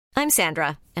I'm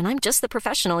Sandra, and I'm just the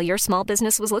professional your small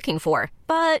business was looking for.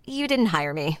 But you didn't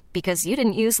hire me because you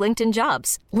didn't use LinkedIn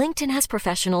Jobs. LinkedIn has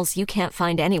professionals you can't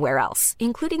find anywhere else,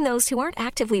 including those who aren't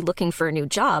actively looking for a new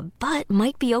job, but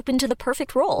might be open to the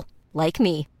perfect role, like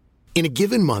me. In a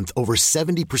given month, over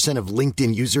 70% of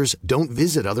LinkedIn users don't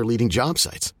visit other leading job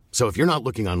sites. So if you're not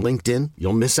looking on LinkedIn,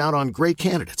 you'll miss out on great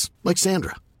candidates like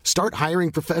Sandra. Start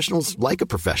hiring professionals like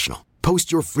a professional.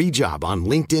 Post your free job on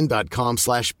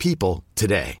linkedin.com/people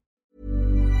today.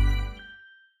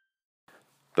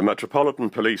 The Metropolitan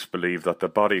Police believe that the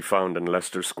body found in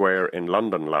Leicester Square in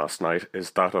London last night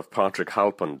is that of Patrick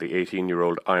Halpin, the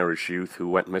 18-year-old Irish youth who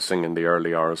went missing in the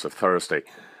early hours of Thursday.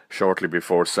 Shortly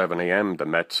before 7 a.m, the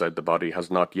Met said the body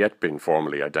has not yet been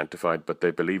formally identified, but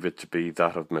they believe it to be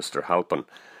that of Mr. Halpin.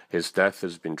 His death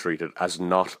has been treated as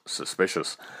not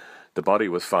suspicious. The body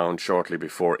was found shortly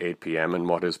before 8 p.m. in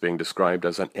what is being described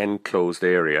as an enclosed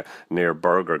area near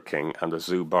Burger King and the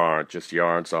Zoo Bar, just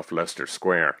yards off Leicester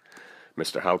Square.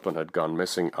 Mr. Halpin had gone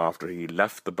missing after he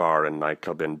left the bar and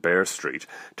nightclub in Bear Street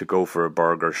to go for a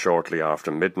burger shortly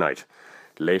after midnight.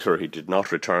 Later, he did not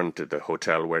return to the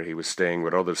hotel where he was staying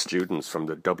with other students from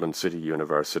the Dublin City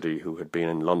University who had been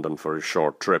in London for a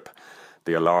short trip.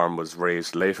 The alarm was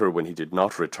raised later when he did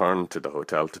not return to the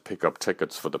hotel to pick up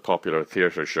tickets for the popular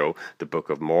theatre show, The Book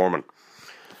of Mormon.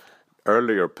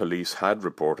 Earlier, police had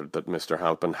reported that Mr.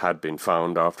 Halpin had been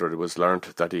found after it was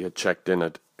learnt that he had checked in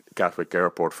at Gatwick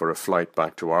Airport for a flight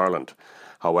back to Ireland.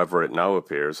 However, it now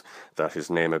appears that his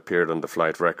name appeared on the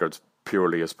flight records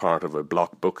purely as part of a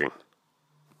block booking.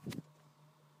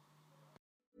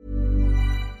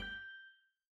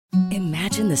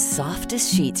 Imagine the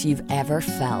softest sheets you've ever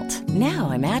felt.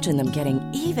 Now imagine them getting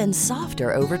even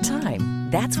softer over time.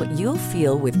 That's what you'll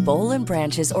feel with Boll &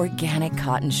 Branch's organic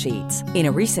cotton sheets. In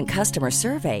a recent customer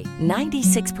survey,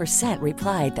 96%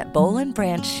 replied that Boll &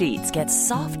 Branch sheets get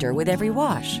softer with every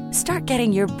wash. Start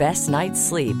getting your best night's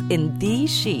sleep in these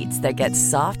sheets that get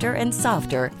softer and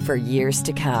softer for years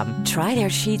to come. Try their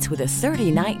sheets with a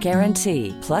 30-night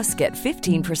guarantee. Plus, get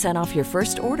 15% off your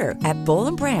first order at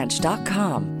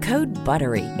bollandbranch.com. Code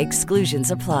BUTTERY. Exclusions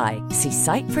apply. See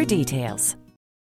site for details.